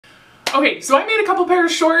Okay, so I made a couple pair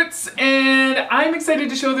of shorts and I'm excited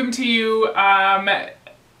to show them to you. I'm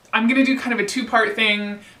gonna do kind of a two-part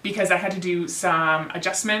thing because I had to do some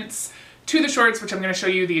adjustments to the shorts, which I'm gonna show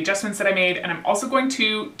you the adjustments that I made, and I'm also going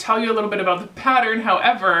to tell you a little bit about the pattern.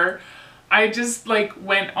 However, I just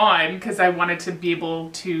went on because I wanted to be able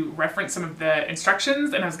to reference some of the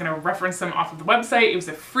instructions, and I was gonna reference them off of the website. It was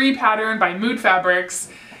a free pattern by Mood Fabrics,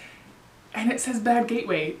 and it says bad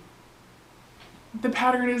gateway. The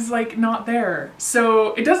pattern is not there.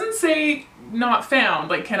 So it doesn't say not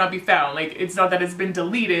found, cannot be found. It's not that it's been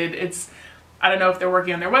deleted. I don't know if they're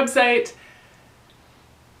working on their website.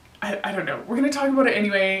 I don't know. We're gonna talk about it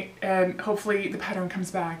anyway, and hopefully the pattern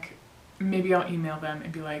comes back. Maybe I'll email them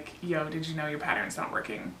and be like, yo, did you know your pattern's not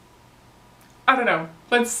working? I don't know.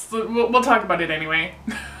 We'll talk about it anyway.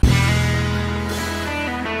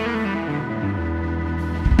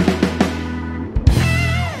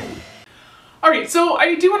 Alright, so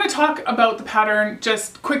I do want to talk about the pattern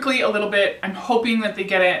just quickly a little bit. I'm hoping that they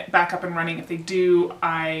get it back up and running. If they do,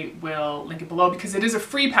 I will link it below because it is a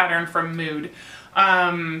free pattern from Mood.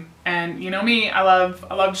 And you know me, I love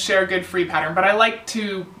to share a good free pattern, but I like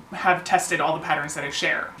to have tested all the patterns that I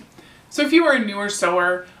share. So if you are a newer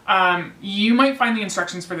sewer, you might find the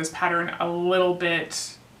instructions for this pattern a little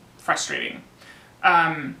bit frustrating.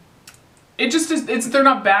 They're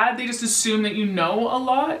not bad, they just assume that you know a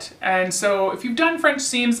lot. And so if you've done French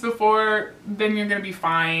seams before, then you're gonna be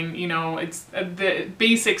fine. You know, the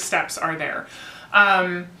basic steps are there.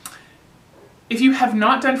 If you have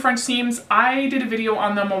not done French seams, I did a video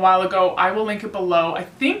on them a while ago. I will link it below. I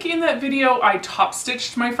think in that video I top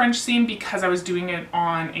stitched my French seam because I was doing it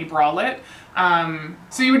on a bralette.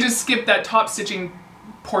 So you would just skip that top stitching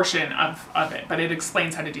portion of it, but it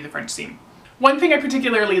explains how to do the French seam. One thing I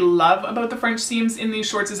particularly love about the French seams in these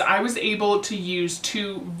shorts is I was able to use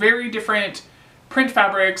two very different print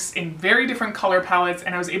fabrics in very different color palettes,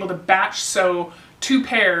 and I was able to batch sew two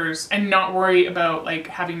pairs and not worry about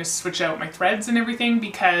having to switch out my threads and everything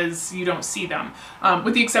because you don't see them,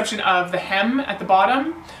 with the exception of the hem at the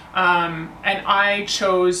bottom. And I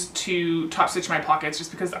chose to top stitch my pockets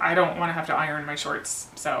just because I don't want to have to iron my shorts,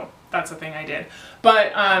 so that's the thing I did.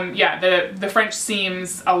 But yeah, the French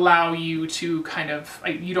seams allow you to kind of,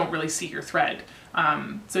 you don't really see your thread.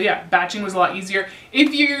 So yeah, batching was a lot easier.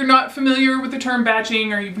 If you're not familiar with the term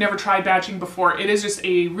batching or you've never tried batching before, it is just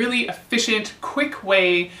a really efficient, quick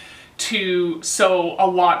way to sew a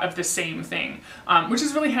lot of the same thing, which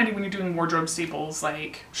is really handy when you're doing wardrobe staples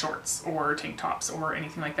like shorts or tank tops or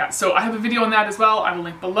anything like that. So I have a video on that as well. I will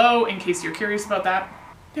link below in case you're curious about that.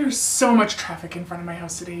 There's so much traffic in front of my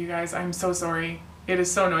house today, you guys. I'm so sorry. It is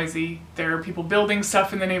so noisy. There are people building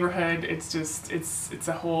stuff in the neighborhood. It's just, it's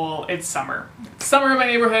summer. It's summer in my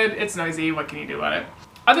neighborhood. It's noisy. What can you do about it?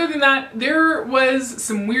 Other than that, there was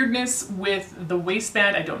some weirdness with the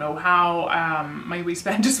waistband. I don't know how. My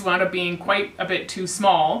waistband just wound up being quite a bit too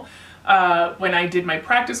small when I did my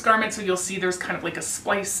practice garment. So you'll see there's kind of a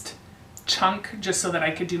spliced chunk just so that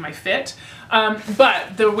I could do my fit.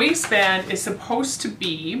 But the waistband is supposed to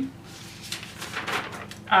be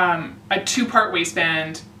a two-part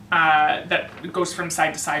waistband that goes from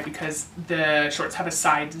side to side because the shorts have a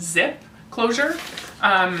side zip closure.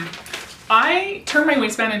 I turned my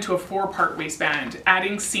waistband into a four-part waistband,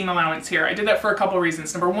 adding seam allowance here. I did that for a couple of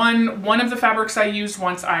reasons. Number one of the fabrics I used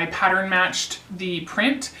once I pattern matched the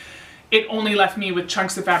print, it only left me with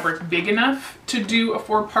chunks of fabric big enough to do a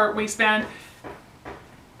four-part waistband.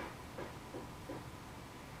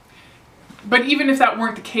 But even if that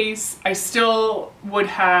weren't the case, I still would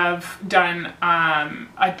have done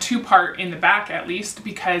a two-part in the back at least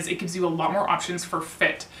because it gives you a lot more options for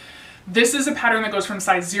fit. This is a pattern that goes from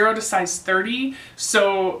size 0 to size 30,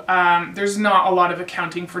 so there's not a lot of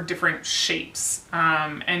accounting for different shapes.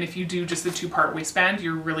 And if you do just the two-part waistband,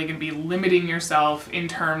 you're really going to be limiting yourself in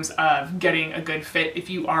terms of getting a good fit if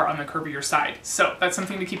you are on the curvier side. So that's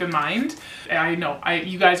something to keep in mind. I know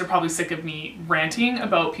you guys are probably sick of me ranting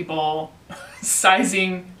about people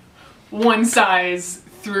sizing one size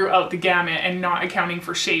throughout the gamut and not accounting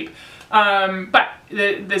for shape. But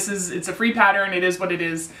it's a free pattern. It is what it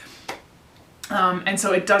is. And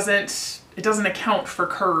so it doesn't account for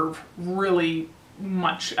curve really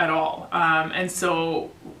much at all. And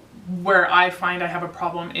so where I find I have a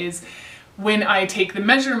problem is when I take the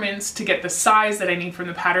measurements to get the size that I need from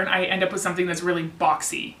the pattern, I end up with something that's really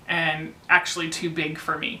boxy and actually too big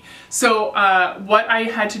for me. So what I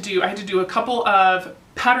had to do a couple of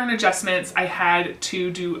pattern adjustments. I had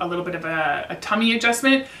to do a little bit of a tummy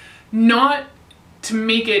adjustment, not to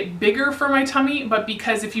make it bigger for my tummy, but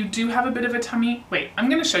because if you do have a bit of a tummy, wait, I'm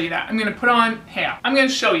gonna show you that. I'm gonna put on, I'm gonna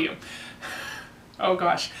show you. Oh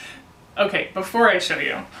gosh. Okay, before I show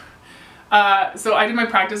you. So I did my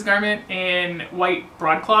practice garment in white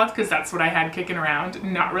broadcloth because that's what I had kicking around,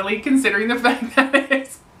 not really considering the fact that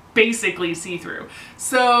it's basically see-through.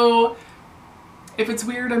 So if it's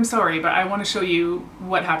weird, I'm sorry, but I want to show you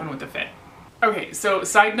what happened with the fit. Okay, so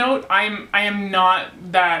side note, I am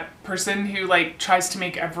not that person who like tries to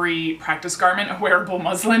make every practice garment a wearable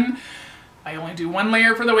muslin. I only do one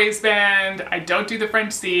layer for the waistband. I don't do the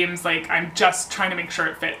French seams. Like, I'm just trying to make sure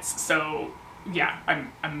it fits. So yeah,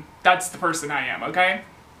 that's the person I am, okay?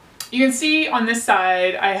 You can see on this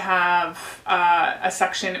side, I have a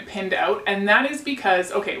section pinned out, and that is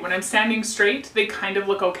because, okay, when I'm standing straight, they kind of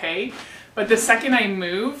look okay. But the second I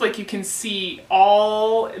move, like you can see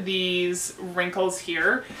all these wrinkles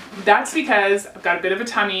here. That's because I've got a bit of a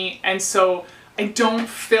tummy, and so I don't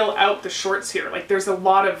fill out the shorts here. Like, there's a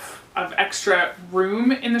lot of extra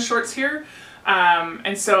room in the shorts here.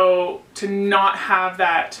 And so to not have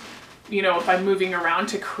that, you know, if I'm moving around,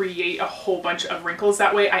 to create a whole bunch of wrinkles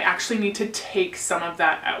that way, I actually need to take some of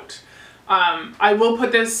that out. I will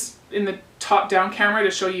put this in the top-down camera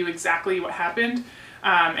to show you exactly what happened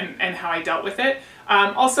and how I dealt with it.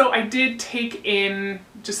 Also, I did take in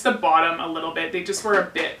just the bottom a little bit. They just were a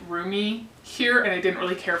bit roomy here, and I didn't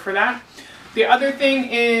really care for that. The other thing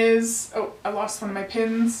is, oh, I lost one of my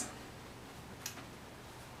pins.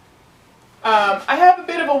 I have a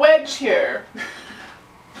bit of a wedge here.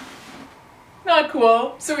 Not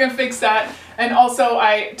cool, so we're gonna fix that. And also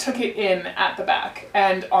I took it in at the back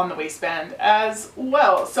and on the waistband as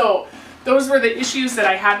well. So those were the issues that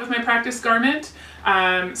I had with my practice garment.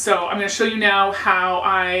 So I'm gonna show you now how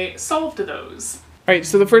I solved those. All right,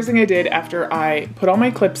 so the first thing I did after I put all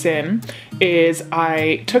my clips in is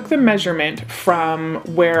I took the measurement from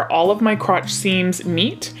where all of my crotch seams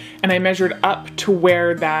meet, and I measured up to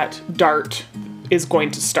where that dart is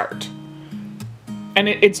going to start. And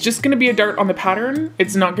it's just gonna be a dart on the pattern.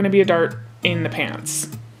 It's not gonna be a dart in the pants.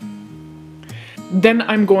 Then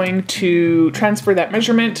I'm going to transfer that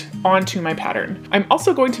measurement onto my pattern. I'm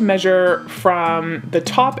also going to measure from the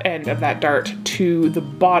top end of that dart to the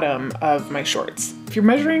bottom of my shorts. If you're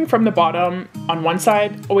measuring from the bottom on one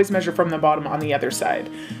side, always measure from the bottom on the other side.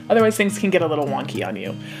 Otherwise things can get a little wonky on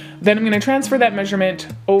you. Then I'm gonna transfer that measurement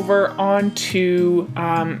over onto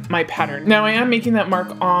my pattern. Now I am making that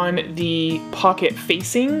mark on the pocket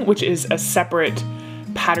facing, which is a separate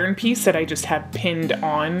pattern piece that I just have pinned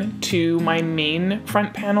on to my main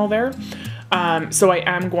front panel there. So I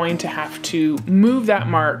am going to have to move that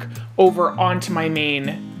mark over onto my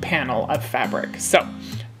main panel of fabric. So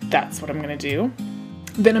that's what I'm gonna do.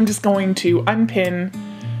 Then I'm just going to unpin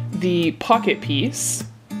the pocket piece.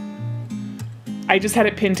 I just had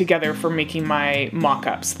it pinned together for making my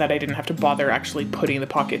mock-up so that I didn't have to bother actually putting the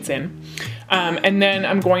pockets in. And then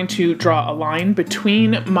I'm going to draw a line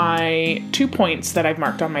between my 2 points that I've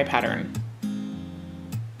marked on my pattern.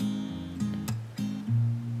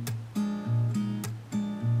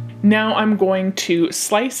 Now I'm going to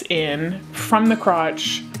slice in from the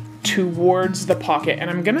crotch towards the pocket, and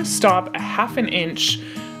I'm gonna stop a 1/2 inch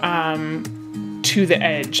to the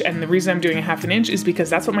edge. And the reason I'm doing a 1/2 inch is because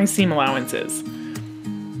that's what my seam allowance is.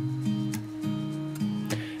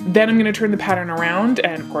 Then I'm gonna turn the pattern around,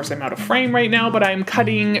 and of course I'm out of frame right now, but I'm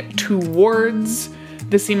cutting towards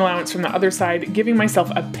the seam allowance from the other side, giving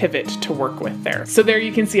myself a pivot to work with there. So there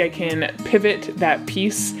you can see I can pivot that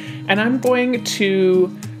piece, and I'm going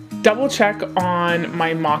to double check on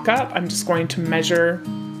my mock-up. I'm just going to measure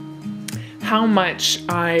how much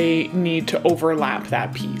I need to overlap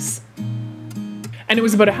that piece. And it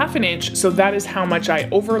was about a 1/2 inch, so that is how much I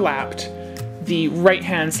overlapped the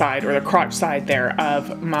right-hand side, or the crotch side there,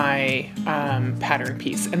 of my pattern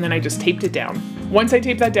piece. And then I just taped it down. Once I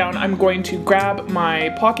tape that down, I'm going to grab my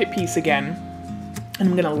pocket piece again, and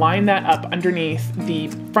I'm gonna line that up underneath the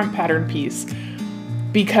front pattern piece,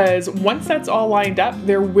 because once that's all lined up,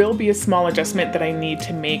 there will be a small adjustment that I need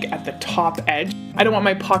to make at the top edge. I don't want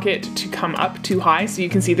my pocket to come up too high, so you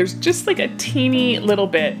can see there's just like a teeny little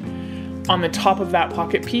bit on the top of that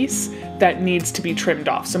pocket piece that needs to be trimmed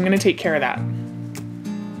off. So I'm gonna take care of that.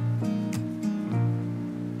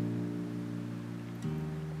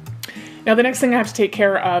 Now the next thing I have to take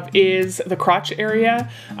care of is the crotch area.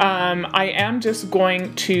 I am just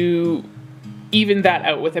going to even that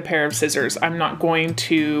out with a pair of scissors. I'm not going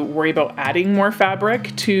to worry about adding more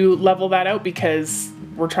fabric to level that out because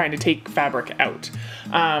we're trying to take fabric out.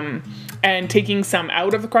 And taking some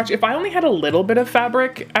out of the crotch, if I only had a little bit of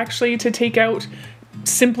fabric actually to take out,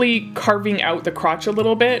 simply carving out the crotch a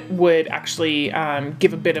little bit would actually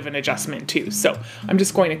give a bit of an adjustment too. So I'm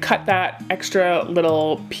just going to cut that extra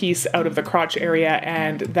little piece out of the crotch area,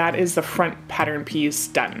 and that is the front pattern piece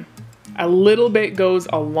done. A little bit goes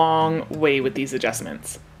a long way with these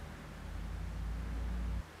adjustments.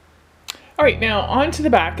 All right, now on to the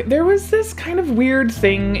back. There was this kind of weird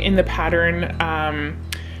thing in the pattern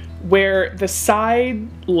where the side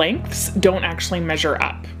lengths don't actually measure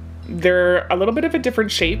up. They're a little bit of a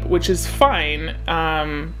different shape, which is fine,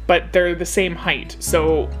 but they're the same height.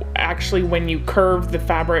 So actually when you curve the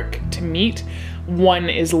fabric to meet, one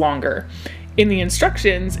is longer. In the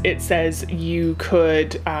instructions, it says you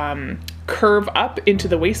could curve up into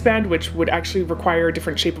the waistband, which would actually require a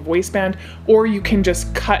different shape of waistband, or you can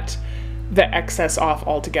just cut the excess off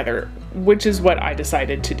altogether, which is what I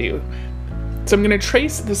decided to do. So I'm going to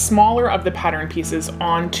trace the smaller of the pattern pieces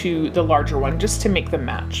onto the larger one just to make them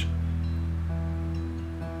match.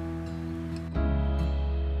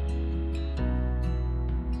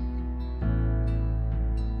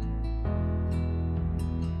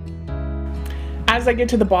 As I get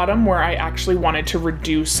to the bottom where I actually wanted to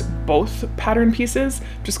reduce both pattern pieces,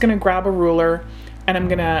 I'm just going to grab a ruler and I'm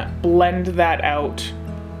going to blend that out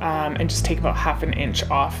and just take about 1/2 inch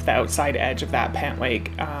off the outside edge of that pant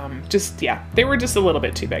leg. Yeah, they were just a little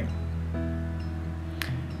bit too big.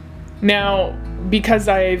 Now, because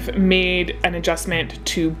I've made an adjustment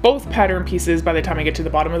to both pattern pieces by the time I get to the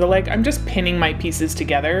bottom of the leg, I'm just pinning my pieces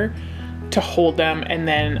together to hold them, and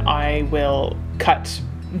then I will cut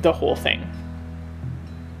the whole thing.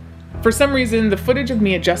 For some reason, the footage of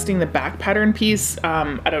me adjusting the back pattern piece,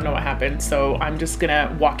 I don't know what happened, so I'm just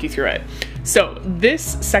gonna walk you through it. So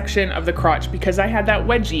this section of the crotch, because I had that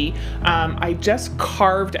wedgie, I just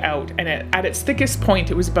carved out, and at its thickest point,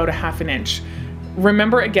 it was about 1/2 inch.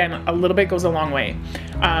 Remember, again, a little bit goes a long way.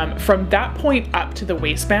 From that point up to the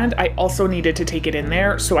waistband, I also needed to take it in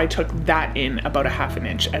there, so I took that in about 1/2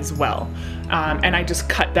 inch as well. And I just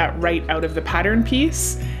cut that right out of the pattern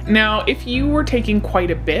piece. Now, if you were taking quite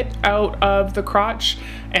a bit out of the crotch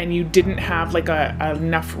and you didn't have like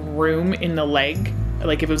enough room in the leg,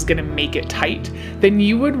 like if it was gonna make it tight, then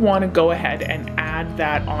you would wanna go ahead and add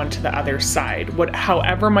that onto the other side.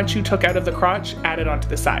 However much you took out of the crotch, add it onto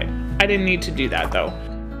the side. I didn't need to do that though.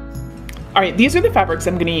 All right, these are the fabrics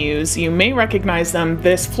I'm gonna use. You may recognize them.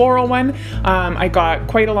 This floral one I got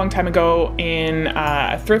quite a long time ago in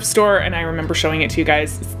a thrift store, and I remember showing it to you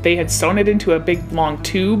guys. They had sewn it into a big long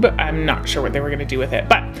tube. I'm not sure what they were gonna do with it,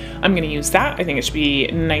 but I'm gonna use that. I think it should be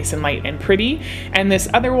nice and light and pretty. And this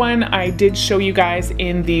other one I did show you guys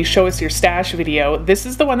in the Show Us Your Stash video. This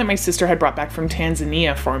is the one that my sister had brought back from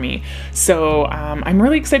Tanzania for me. So I'm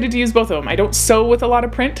really excited to use both of them. I don't sew with a lot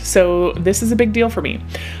of print, so this is a big deal for me.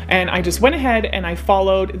 And I just went ahead and I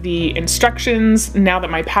followed the instructions now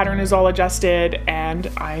that my pattern is all adjusted, and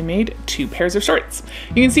I made 2 pairs of shorts.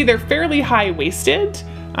 You can see they're fairly high-waisted,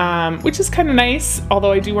 which is kind of nice,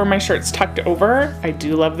 although I do wear my shirts tucked over. I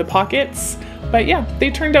do love the pockets, but yeah,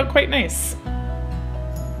 they turned out quite nice.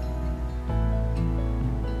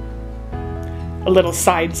 A little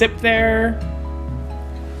side zip there.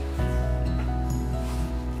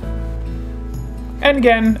 And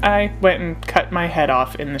again, I went and cut my head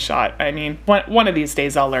off in the shot. I mean, one of these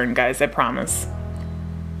days I'll learn, guys, I promise.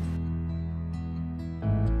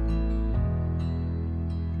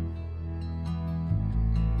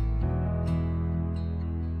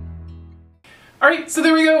 All right, so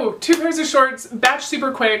there we go. 2 pairs of shorts, batch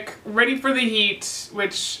super quick, ready for the heat,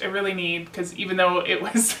 which I really need, because even though it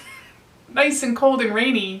was nice and cold and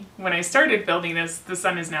rainy when I started filming this, the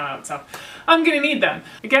sun is now out, so I'm gonna need them.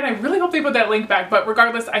 Again, I really hope they put that link back, but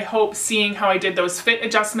regardless, I hope seeing how I did those fit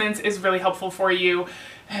adjustments is really helpful for you.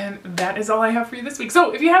 And that is all I have for you this week.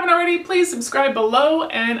 So if you haven't already, please subscribe below,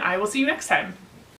 and I will see you next time.